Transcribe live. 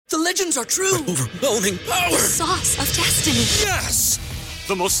The legends are true. Overwhelming power! Sauce of destiny. Yes!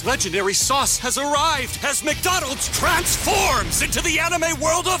 The most legendary sauce has arrived as McDonald's transforms into the anime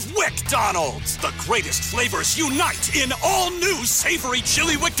world of WickDonald's. The greatest flavors unite in all new savory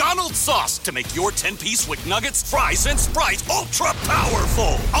chili McDonald's sauce to make your 10-piece Wick Nuggets, fries, and Sprite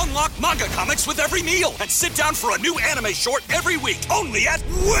ultra-powerful. Unlock manga comics with every meal and sit down for a new anime short every week only at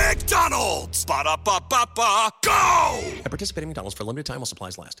WickDonald's. Ba-da-ba-ba-ba, go! At participating McDonald's for a limited time while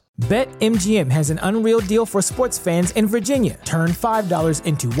supplies last. BetMGM has an unreal deal for sports fans in Virginia. Turn $5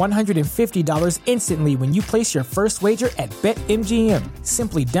 into $150 instantly when you place your first wager at BetMGM.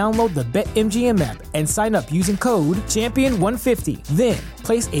 Simply download the BetMGM app and sign up using code Champion150. Then,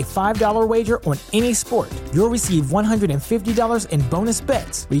 place a $5 wager on any sport. You'll receive $150 in bonus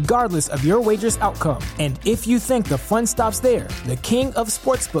bets, regardless of your wager's outcome. And if you think the fun stops there, the King of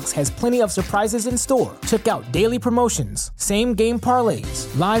Sportsbooks has plenty of surprises in store. Check out daily promotions, same-game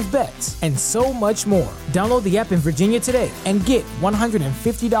parlays, live bets, and so much more. Download the app in Virginia today and get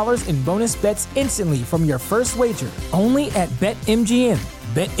 $150 in bonus bets instantly from your first wager. Only at BetMGM.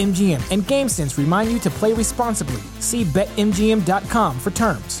 BetMGM and GameSense remind you to play responsibly. See BetMGM.com for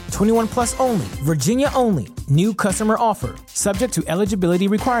terms. 21 plus only. Virginia only. New customer offer. Subject to eligibility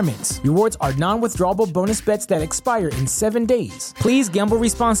requirements. Rewards are non-withdrawable bonus bets that expire in 7 days. Please gamble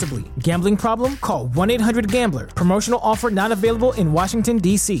responsibly. Gambling problem? Call 1-800-GAMBLER. Promotional offer not available in Washington,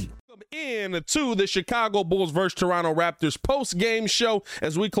 D.C. Into the Chicago Bulls versus Toronto Raptors post-game show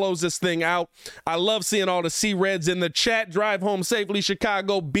as we close this thing out. I love seeing all the C-Reds in the chat. Drive home safely,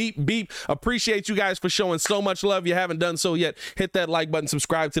 Chicago. Beep, beep. Appreciate you guys for showing so much love. You haven't done so yet, hit that like button,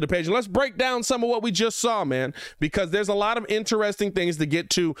 subscribe to the page, and let's break down some of what we just saw, man, because there's a lot of interesting things to get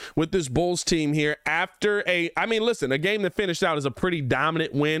to with this Bulls team here after a game that finished out as a pretty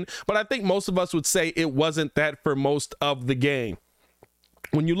dominant win, but I think most of us would say it wasn't that for most of the game.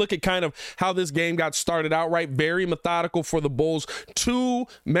 When you look at kind of how this game got started out, right, very methodical for the Bulls. Too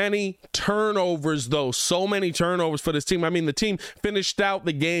many turnovers, though. So many turnovers for this team. I mean, the team finished out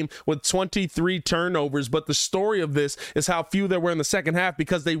the game with 23 turnovers, but the story of this is how few there were in the second half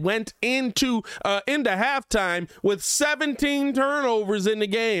because they went into halftime with 17 turnovers in the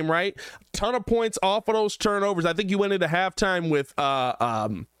game, right? Ton of points off of those turnovers. I think you went into halftime with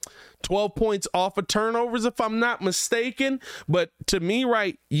 12 points off of turnovers, if I'm not mistaken. But to me,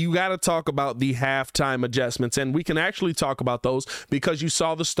 right, you got to talk about the halftime adjustments, and we can actually talk about those because you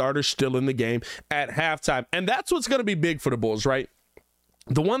saw the starters still in the game at halftime. And that's what's going to be big for the Bulls, right?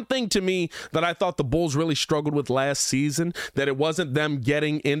 The one thing to me that I thought the Bulls really struggled with last season, that it wasn't them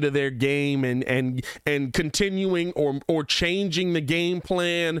getting into their game and continuing or changing the game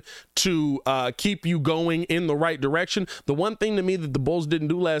plan to keep you going in the right direction. The one thing to me that the Bulls didn't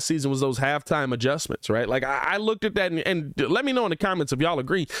do last season was those halftime adjustments, right? Like I looked at that and let me know in the comments if y'all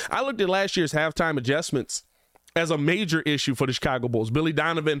agree. I looked at last year's halftime adjustments as a major issue for the Chicago Bulls. Billy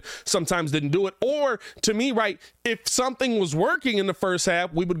Donovan sometimes didn't do it. Or, to me, right, if something was working in the first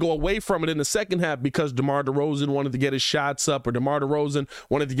half, we would go away from it in the second half because DeMar DeRozan wanted to get his shots up or DeMar DeRozan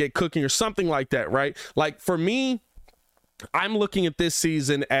wanted to get cooking or something like that, right? Like, for me, I'm looking at this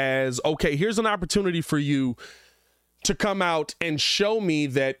season as, okay, here's an opportunity for you to come out and show me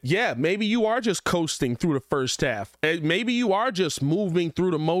that, yeah, maybe you are just coasting through the first half. Maybe you are just moving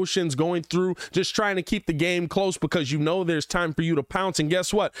through the motions, going through, just trying to keep the game close because you know there's time for you to pounce. And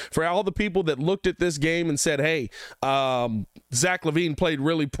guess what? For all the people that looked at this game and said, hey, Zach LaVine played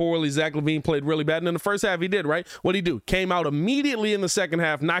really poorly, Zach LaVine played really bad. And in the first half, he did, right? What'd he do? Came out immediately in the second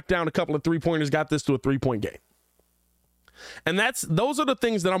half, knocked down a couple of three-pointers, got this to a three-point game. And those are the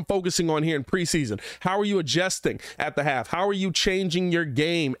things that I'm focusing on here in preseason. How are you adjusting at the half? How are you changing your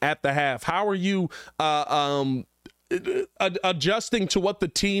game at the half? How are you adjusting to what the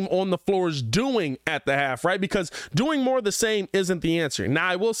team on the floor is doing at the half, right? Because doing more of the same isn't the answer. Now,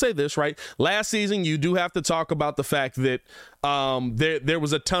 I will say this, right? Last season, you do have to talk about the fact that there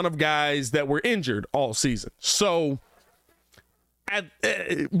was a ton of guys that were injured all season. So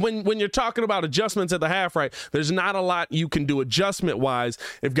when you're talking about adjustments at the half, right, there's not a lot you can do adjustment-wise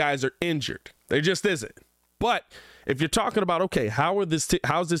if guys are injured. There just isn't. But if you're talking about, okay, how's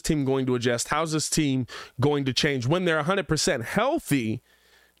this team going to adjust? How's this team going to change? When they're 100% healthy,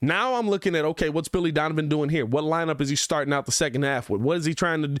 now I'm looking at, okay, what's Billy Donovan doing here? What lineup is he starting out the second half with? What is he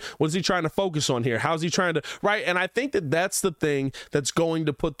trying to focus on here? How's he trying to, right? And I think that's the thing that's going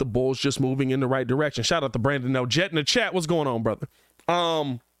to put the Bulls just moving in the right direction. Shout out to Brandon L. Jet in the chat. What's going on, brother?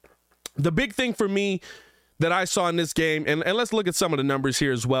 The big thing for me that I saw in this game, and let's look at some of the numbers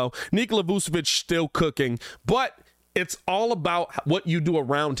here as well. Nikola Vucevic still cooking, but It's all about what you do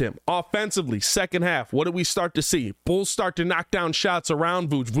around him. Offensively, second half, what do we start to see? Bulls start to knock down shots around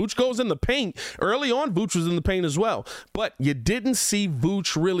Vooch. Vooch goes in the paint. Early on, Vooch was in the paint as well. But you didn't see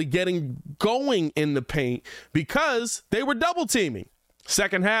Vooch really getting going in the paint because they were double teaming.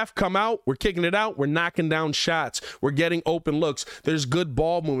 Second half, come out, we're kicking it out, we're knocking down shots, we're getting open looks, there's good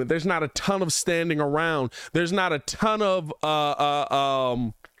ball movement, there's not a ton of standing around, there's not a ton of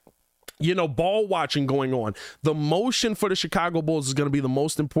ball watching going on. The motion for the Chicago Bulls is going to be the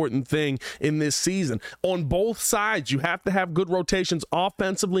most important thing in this season. On both sides, you have to have good rotations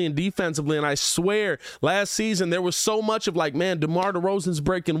offensively and defensively. And I swear, last season, there was so much of like, man, DeMar DeRozan's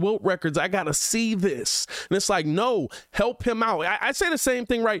breaking Wilt records. I got to see this. And it's like, no, help him out. I say the same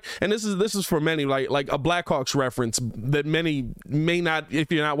thing, right? And this is for many, like a Blackhawks reference that many may not,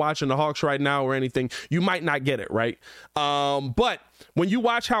 if you're not watching the Hawks right now or anything, you might not get it, right? But when you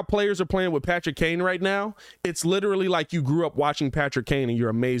watch how players are playing with Patrick Kane right now, it's literally like you grew up watching Patrick Kane and you're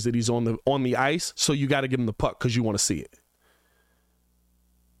amazed that he's on the ice, so you got to give him the puck because you want to see it.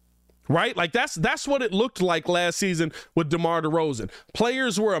 Right? Like that's what it looked like last season with DeMar DeRozan.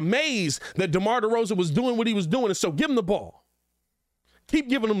 Players were amazed that DeMar DeRozan was doing what he was doing, and so give him the ball. Keep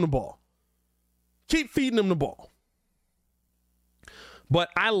giving him the ball. Keep feeding him the ball. But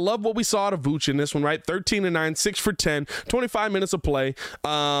I love what we saw out of Vooch in this one, right? 13-9, 6 for 10, 25 minutes of play,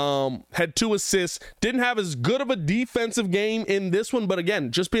 had 2 assists, didn't have as good of a defensive game in this one, but again,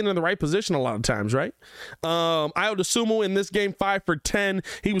 just being in the right position a lot of times, right? Ayo Dosunmu in this game, 5 for 10.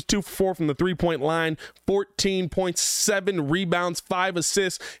 He was 2 for 4 from the three-point line, 14.7 rebounds, 5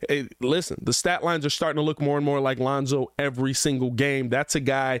 assists. Hey, listen, the stat lines are starting to look more and more like Lonzo every single game. That's a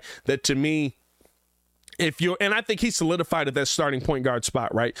guy that, to me, and I think he solidified at that starting point guard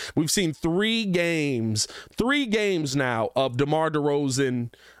spot, right? We've seen 3 games now of DeMar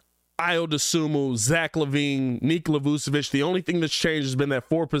DeRozan, Ayo Dosunmu, Zach LaVine, Nikola Vucevic. The only thing that's changed has been that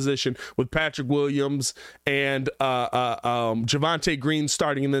 4 position with Patrick Williams and Javonte Green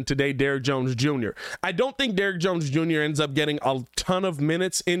starting, and then today Derrick Jones Jr. I don't think Derrick Jones Jr. ends up getting a ton of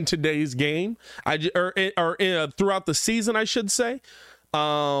minutes in today's game, throughout the season, I should say.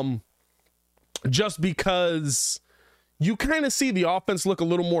 Just because you kind of see the offense look a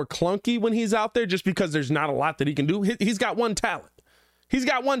little more clunky when he's out there, just because there's not a lot that he can do. He's got one talent.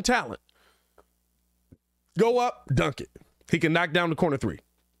 Go up, dunk it. He can knock down the corner 3.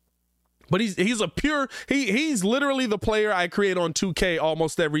 But he's literally the player I create on 2K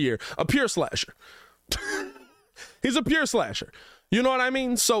almost every year. A pure slasher. He's a pure slasher. You know what I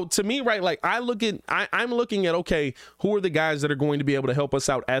mean? So to me, right, like I'm looking at, okay, who are the guys that are going to be able to help us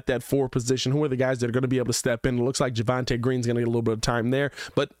out at that 4 position? Who are the guys that are going to be able to step in? It looks like Javonte Green's going to get a little bit of time there.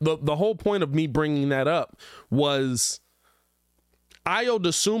 But the whole point of me bringing that up was Ayo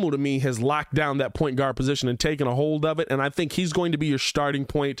Dosunmu, to me, has locked down that point guard position and taken a hold of it, and I think he's going to be your starting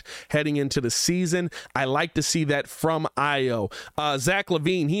point heading into the season. I like to see that from Ayo. Zach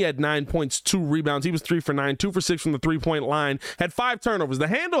LaVine, he had 9 points, 2 rebounds. He was 3 for 9, 2 for 6 from the three-point line, had 5 turnovers. The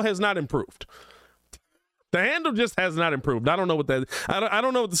handle has not improved. The handle just has not improved. I don't know what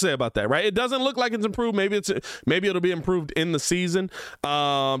to say about that, right? It doesn't look like it's improved. Maybe it'll be improved in the season.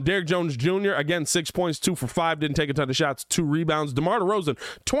 Derrick Jones Jr., again, 6 points, 2 for 5, didn't take a ton of shots, 2 rebounds. DeMar DeRozan,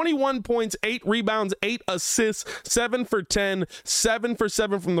 21 points, 8 rebounds, 8 assists, 7 for 10, 7 for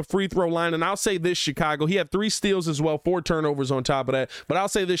 7 from the free throw line. And I'll say this, Chicago, he had 3 steals as well, 4 turnovers on top of that. But I'll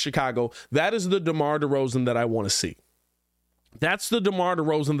say this, Chicago, that is the DeMar DeRozan that I want to see. That's the DeMar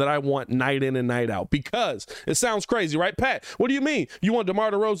DeRozan that I want night in and night out, because it sounds crazy, right, Pat? What do you mean you want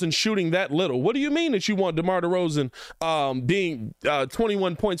DeMar DeRozan shooting that little? What do you mean that you want DeMar DeRozan being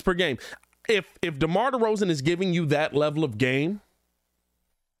 21 points per game? If DeMar DeRozan is giving you that level of game,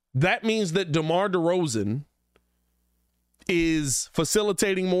 that means that DeMar DeRozan is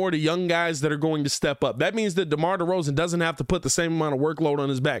facilitating more to young guys that are going to step up. That means that DeMar DeRozan doesn't have to put the same amount of workload on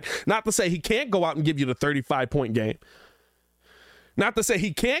his back. Not to say he can't go out and give you the 35-point game. Not to say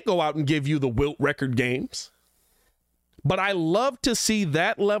he can't go out and give you the Wilt record games. But I love to see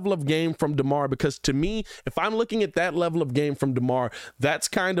that level of game from DeMar, because to me, if I'm looking at that level of game from DeMar, that's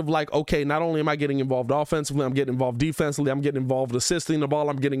kind of like, okay, not only am I getting involved offensively, I'm getting involved defensively, I'm getting involved assisting the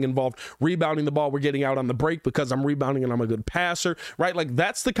ball, I'm getting involved rebounding the ball, we're getting out on the break because I'm rebounding and I'm a good passer, right? Like,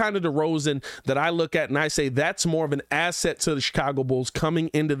 that's the kind of DeRozan that I look at and I say that's more of an asset to the Chicago Bulls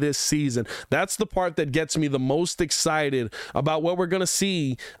coming into this season. That's the part that gets me the most excited about what we're going to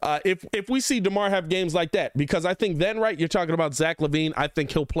see if we see DeMar have games like that, because I think then, right, you're talking about Zach LaVine. I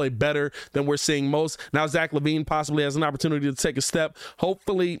think he'll play better than we're seeing most. Now Zach LaVine possibly has an opportunity to take a step.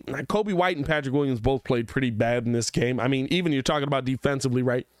 Hopefully, Kobe White and Patrick Williams both played pretty bad in this game. I mean, even you're talking about defensively,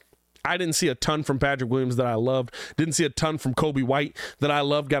 right? I didn't see a ton from Patrick Williams that I loved. Didn't see a ton from Kobe White that I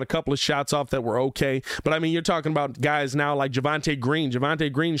loved. Got a couple of shots off that were okay. But, I mean, you're talking about guys now like Javonte Green.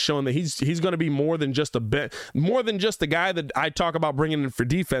 Javonte Green's showing that he's going to be more than just the guy that I talk about bringing in for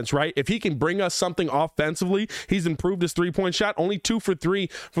defense, right? If he can bring us something offensively, he's improved his three-point shot. Only 2 for 3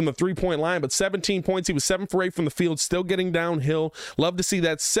 from the three-point line, but 17 points. He was 7 for 8 from the field, still getting downhill. Love to see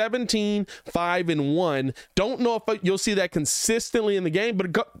that. 17, 5, and 1. Don't know if you'll see that consistently in the game,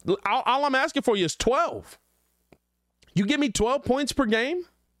 but all I'm asking for you is 12. You give me 12 points per game?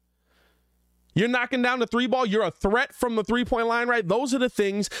 You're knocking down the three ball. You're a threat from the three-point line, right? Those are the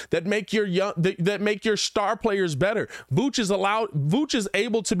things that make your star players better. Vooch is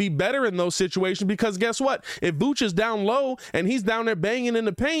able to be better in those situations because guess what? If Vooch is down low and he's down there banging in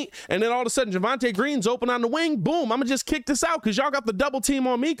the paint, and then all of a sudden Javonte Green's open on the wing, boom, I'm gonna just kick this out because y'all got the double team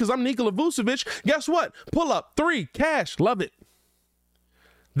on me because I'm Nikola Vucevic. Guess what? Pull up, 3, cash, love it.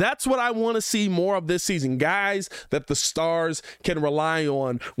 That's what I want to see more of this season. Guys that the stars can rely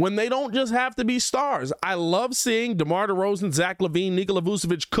on when they don't just have to be stars. I love seeing DeMar DeRozan, Zach LaVine, Nikola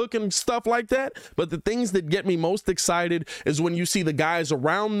Vucevic cooking stuff like that. But the things that get me most excited is when you see the guys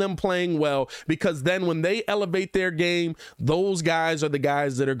around them playing well, because then when they elevate their game, those guys are the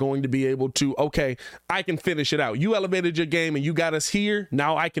guys that are going to be able to, okay, I can finish it out. You elevated your game and you got us here.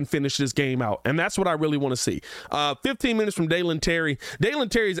 Now I can finish this game out. And that's what I really want to see. 15 minutes from Dalen Terry. Dalen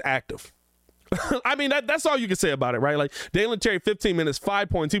Terry's active. I mean, that's all you can say about it, right? Like Dalen Terry, 15 minutes, 5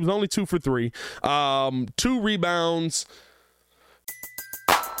 points. He was only 2 for 3, 2 rebounds.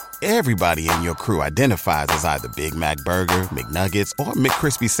 Everybody in your crew identifies as either Big Mac Burger, McNuggets, or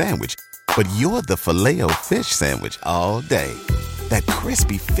McCrispy Sandwich. But you're the Filet-O-Fish Sandwich all day. That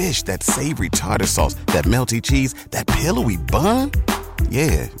crispy fish, that savory tartar sauce, that melty cheese, that pillowy bun.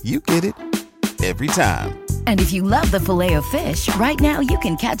 Yeah, you get it. Every time. And if you love the Filet-O-Fish, right now you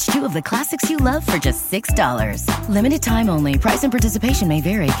can catch 2 of the classics you love for just $6. Limited time only. Price and participation may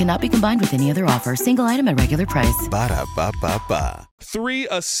vary. Cannot be combined with any other offer. Single item at regular price. Ba-da-ba-ba-ba. 3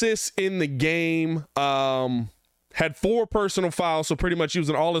 assists in the game. Had 4 personal fouls, so pretty much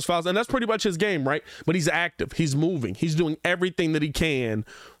using all his fouls. And that's pretty much his game, right? But he's active. He's moving. He's doing everything that he can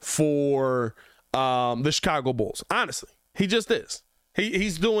for the Chicago Bulls. Honestly, he just is.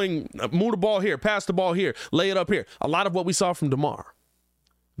 He's doing move the ball here, pass the ball here, lay it up here. A lot of what we saw from DeMar.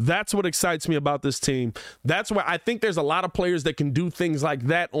 That's what excites me about this team. That's why I think there's a lot of players that can do things like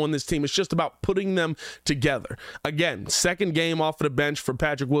that on this team. It's just about putting them together. Again, second game off of the bench for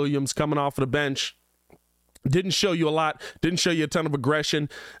Patrick Williams, coming off of the bench. Didn't show you a lot. Didn't show you a ton of aggression.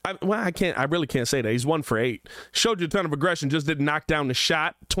 I really can't say that. He's 1 for 8. Showed you a ton of aggression. Just didn't knock down the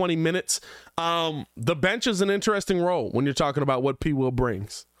shot. 20 minutes. The bench is an interesting role when you're talking about what P. Will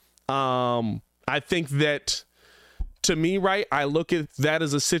brings. I think that, to me, right, I look at that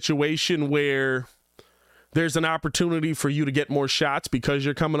as a situation where there's an opportunity for you to get more shots because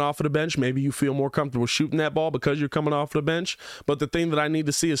you're coming off of the bench. Maybe you feel more comfortable shooting that ball because you're coming off the bench. But the thing that I need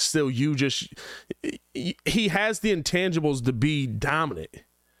to see is still you just – he has the intangibles to be dominant.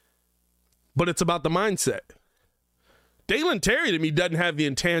 But it's about the mindset. Dalen Terry, to me, doesn't have the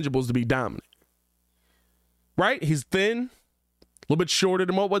intangibles to be dominant. Right? He's thin, a little bit shorter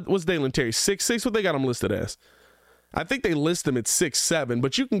than what's Dalen Terry? 6'6"? What they got him listed as? I think they list him at 6'7",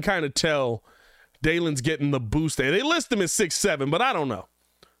 but you can kind of tell – Dalen's getting the boost there. They list him at 6'7", but I don't know.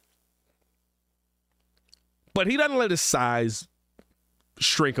 But he doesn't let his size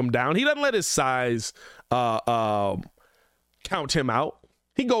shrink him down. He doesn't let his size count him out.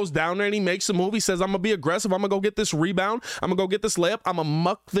 He goes down there and he makes a move. He says, I'm going to be aggressive. I'm going to go get this rebound. I'm going to go get this layup. I'm going to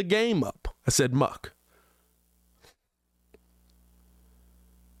muck the game up. I said muck.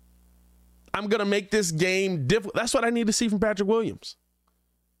 I'm going to make this game difficult. That's what I need to see from Patrick Williams.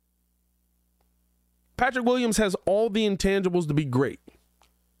 Patrick Williams has all the intangibles to be great.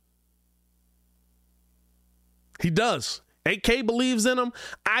 He does. AK believes in him.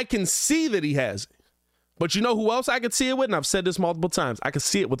 I can see that he has it. But you know who else I could see it with? And I've said this multiple times. I could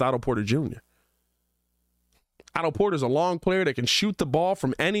see it with Otto Porter Jr. Otto Porter's a long player that can shoot the ball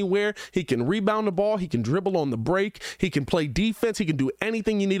from anywhere. He can rebound the ball. He can dribble on the break. He can play defense. He can do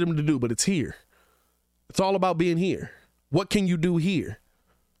anything you need him to do, but it's here. It's all about being here. What can you do here?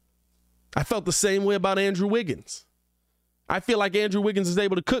 I felt the same way about Andrew Wiggins. I feel like Andrew Wiggins is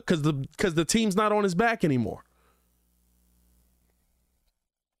able to cook because the team's not on his back anymore.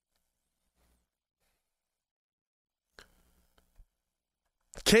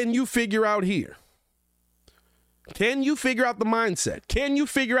 Can you figure out here? Can you figure out the mindset? Can you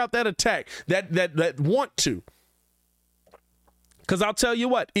figure out that attack, that want to? Because I'll tell you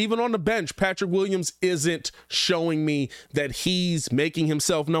what, even on the bench, Patrick Williams isn't showing me that he's making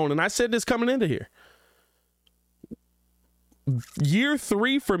himself known. And I said this coming into here. Year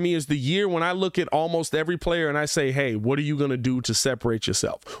 3 for me is the year when I look at almost every player and I say, hey, what are you going to do to separate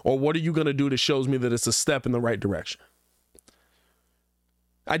yourself? Or what are you going to do that shows me that it's a step in the right direction?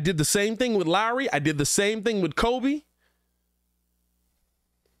 I did the same thing with Lowry. I did the same thing with Kobe.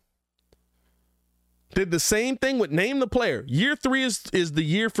 Did the same thing with name the player. Year 3 is the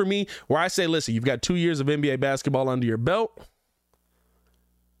year for me where I say, listen, you've got 2 years of NBA basketball under your belt.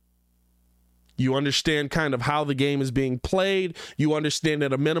 You understand kind of how the game is being played. You understand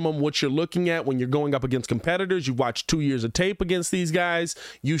at a minimum what you're looking at when you're going up against competitors. You've watched 2 years of tape against these guys.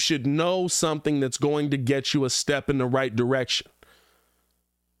 You should know something that's going to get you a step in the right direction.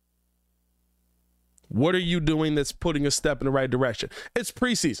 What are you doing that's putting a step in the right direction? It's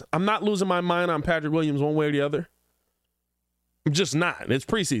preseason. I'm not losing my mind on Patrick Williams one way or the other. I'm just not. It's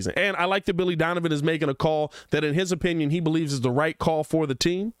preseason. And I like that Billy Donovan is making a call that, in his opinion, he believes is the right call for the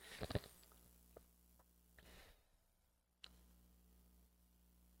team.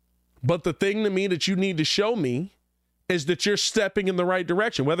 But the thing to me that you need to show me is that you're stepping in the right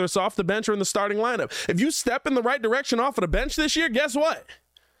direction, whether it's off the bench or in the starting lineup. If you step in the right direction off of the bench this year, guess what?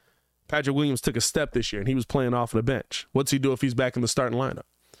 Patrick Williams took a step this year, and he was playing off of the bench. What's he do if he's back in the starting lineup?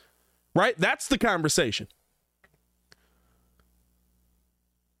 Right? That's the conversation.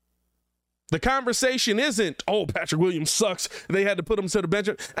 The conversation isn't, oh, Patrick Williams sucks, they had to put him to the bench.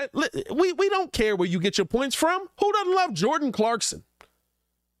 We don't care where you get your points from. Who doesn't love Jordan Clarkson?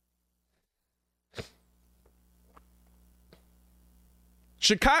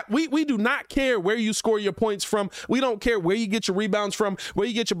 Chicago, we do not care where you score your points from. We don't care where you get your rebounds from, where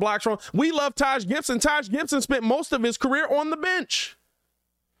you get your blocks from. We love Taj Gibson. Taj Gibson spent most of his career on the bench.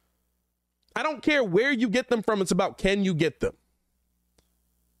 I don't care where you get them from. It's about, can you get them?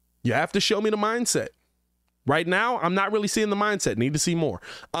 You have to show me the mindset. Right now, I'm not really seeing the mindset. Need to see more.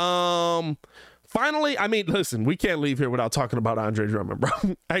 Finally, I mean, listen, we can't leave here without talking about Andre Drummond, bro.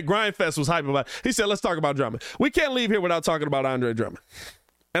 Hey, Grindfest was hyping about it. He said, let's talk about Drummond. We can't leave here without talking about Andre Drummond.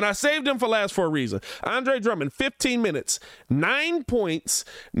 And I saved him for last for a reason. Andre Drummond, 15 minutes, 9 points,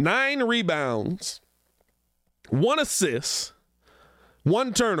 9 rebounds, 1 assist,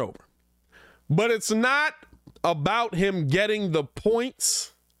 1 turnover. But it's not about him getting the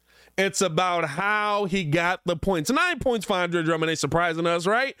points. It's about how he got the points. 9 points for Andre Drummond ain't surprising us,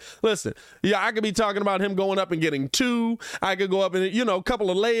 right? Listen, yeah, I could be talking about him going up and getting 2. I could go up and, a couple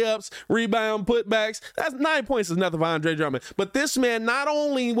of layups, rebound, putbacks. That's 9 points is nothing for Andre Drummond. But this man not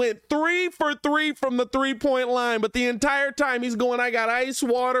only went 3 for 3 from the 3-point line, but the entire time he's going, I got ice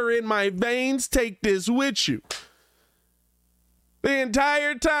water in my veins. Take this with you. The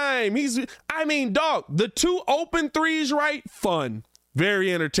entire time. Dog, the 2 open threes, right? Fun.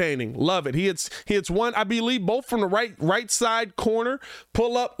 Very entertaining. Love it. He hits one, I believe, both from the right side corner.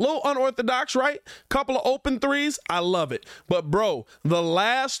 Pull up, little unorthodox, right? Couple of open threes. I love it. But, bro, the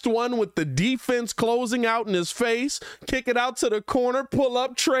last one with the defense closing out in his face, kick it out to the corner, pull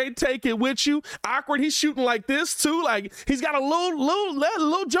up, trade, take it with you. Awkward. He's shooting like this, too. Like, he's got a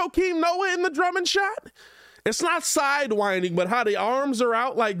little Joakim Noah in the Drummond shot. It's not sidewinding, but how the arms are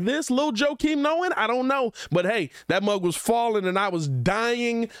out like this, little Joakim Noah, I don't know. But hey, that mug was falling and I was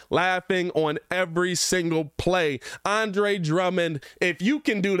dying laughing on every single play. Andre Drummond, if you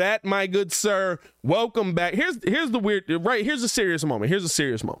can do that, my good sir, welcome back. Here's the weird, right? Here's a serious moment.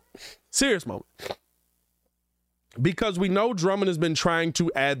 Serious moment. Because we know Drummond has been trying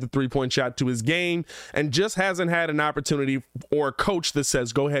to add the 3-point shot to his game and just hasn't had an opportunity or a coach that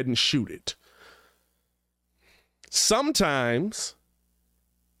says, go ahead and shoot it. Sometimes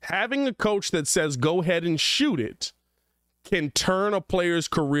having a coach that says go ahead and shoot it can turn a player's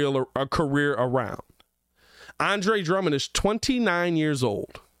career around. Andre Drummond is 29 years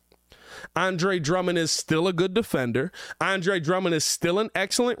old. Andre Drummond is still a good defender. Andre Drummond is still an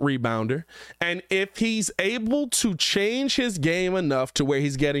excellent rebounder. And if he's able to change his game enough to where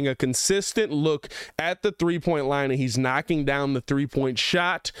he's getting a consistent look at the 3-point line and he's knocking down the 3-point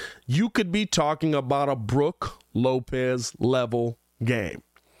shot, you could be talking about a Brook Lopez level game.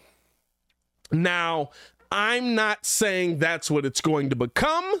 Now, I'm not saying that's what it's going to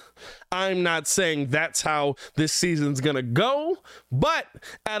become. I'm not saying that's how this season's going to go. But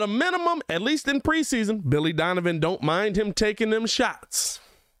at a minimum, at least in preseason, Billy Donovan don't mind him taking them shots.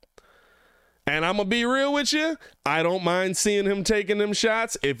 And I'm going to be real with you. I don't mind seeing him taking them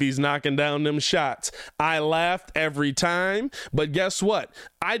shots if he's knocking down them shots. I laughed every time. But guess what?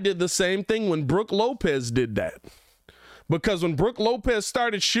 I did the same thing when Brook Lopez did that. Because when Brook Lopez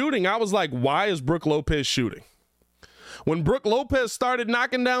started shooting, I was like, why is Brook Lopez shooting? When Brook Lopez started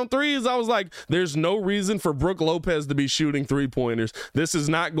knocking down threes, I was like, there's no reason for Brook Lopez to be shooting three-pointers. This is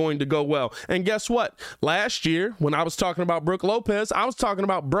not going to go well. And guess what? Last year, when I was talking about Brook Lopez, I was talking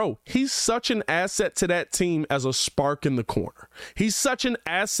about, bro, he's such an asset to that team as a spark in the corner. He's such an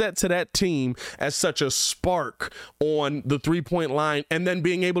asset to that team as such a spark on the three-point line, and then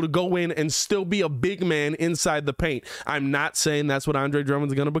being able to go in and still be a big man inside the paint. I'm not saying that's what Andre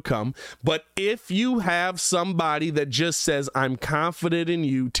Drummond's going to become, but if you have somebody that just says, I'm confident in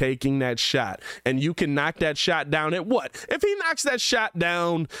you taking that shot, and you can knock that shot down at what? If he knocks that shot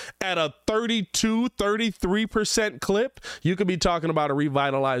down at a 32, 33% clip, you could be talking about a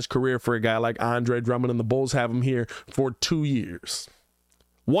revitalized career for a guy like Andre Drummond, and the Bulls have him here for 2 years.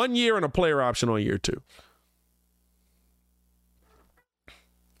 1 year and a player option on year 2.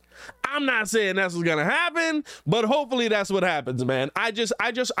 I'm not saying that's what's going to happen, but hopefully that's what happens, man. I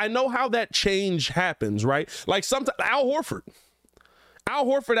know how that change happens, right? Like sometimes Al Horford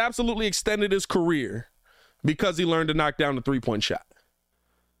absolutely extended his career because he learned to knock down the three-point shot.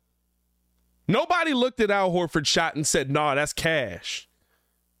 Nobody looked at Al Horford's shot and said, nah, that's cash.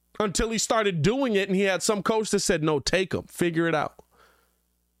 Until he started doing it and he had some coach that said, no, take him, figure it out.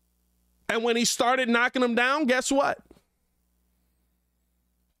 And when he started knocking him down, guess what?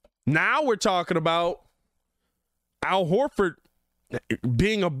 Now we're talking about Al Horford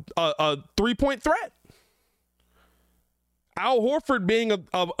being a three-point threat. Al Horford being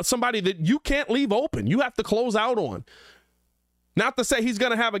somebody that you can't leave open. You have to close out on. Not to say he's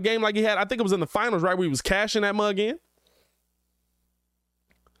going to have a game like he had, I think it was in the finals, right, where he was cashing that mug in.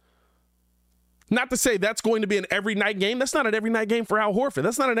 Not to say that's going to be an every night game. That's not an every night game for Al Horford.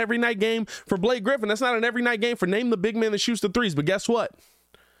 That's not an every night game for Blake Griffin. That's not an every night game for name the big man that shoots the threes. But guess what?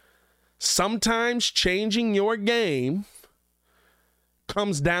 Sometimes changing your game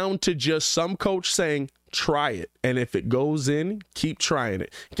comes down to just some coach saying, try it. And if it goes in, keep trying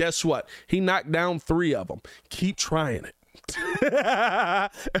it. Guess what? He knocked down 3 of them. Keep trying it.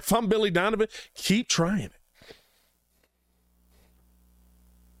 If I'm Billy Donovan, keep trying it.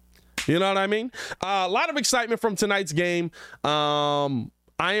 You know what I mean? A lot of excitement from tonight's game.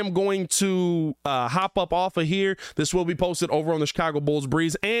 I am going to hop up off of here. This will be posted over on the Chicago Bulls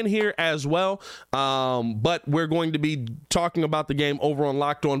Breeze and here as well. But we're going to be talking about the game over on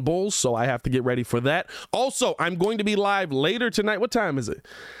Locked On Bulls, so I have to get ready for that. Also, I'm going to be live later tonight. What time is it?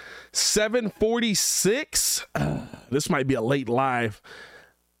 7:46. This might be a late live.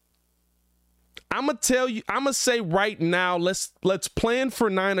 I'm gonna say right now, let's plan for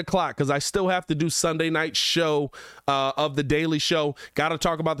 9 o'clock because I still have to do Sunday night show of the Daily Show. Got to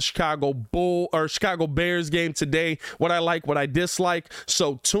talk about the Chicago Bears game today. What I like, what I dislike.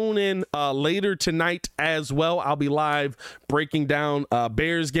 So tune in later tonight as well. I'll be live breaking down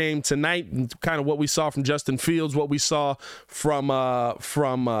Bears game tonight and kind of what we saw from Justin Fields, what we saw from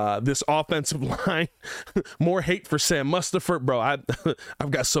this offensive line. More hate for Sam Mustipher, bro. I've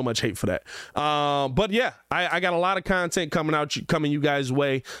got so much hate for that. But yeah, I got a lot of content coming you guys'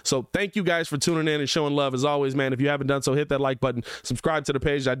 way. So thank you guys for tuning in and showing love as always, man. If you haven't done so, hit that like button, subscribe to the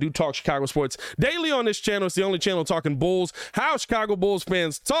page. I do talk Chicago sports daily on this channel. It's the only channel talking Bulls. How Chicago Bulls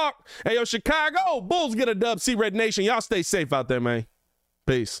fans talk. Hey, yo, Chicago Bulls get a dub. C-Red Nation. Y'all stay safe out there, man.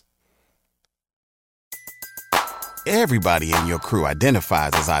 Peace. Everybody in your crew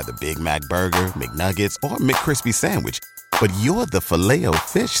identifies as either Big Mac Burger, McNuggets, or McCrispy Sandwich. But you're the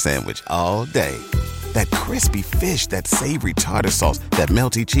Filet-O-Fish Sandwich all day. That crispy fish, that savory tartar sauce, that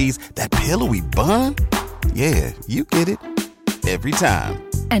melty cheese, that pillowy bun. Yeah, you get it. Every time.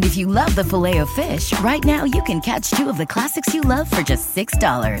 And if you love the Filet-O-Fish, right now you can catch 2 of the classics you love for just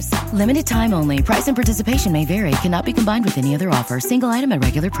 $6. Limited time only. Price and participation may vary. Cannot be combined with any other offer. Single item at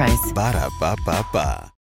regular price. Ba-da-ba-ba-ba.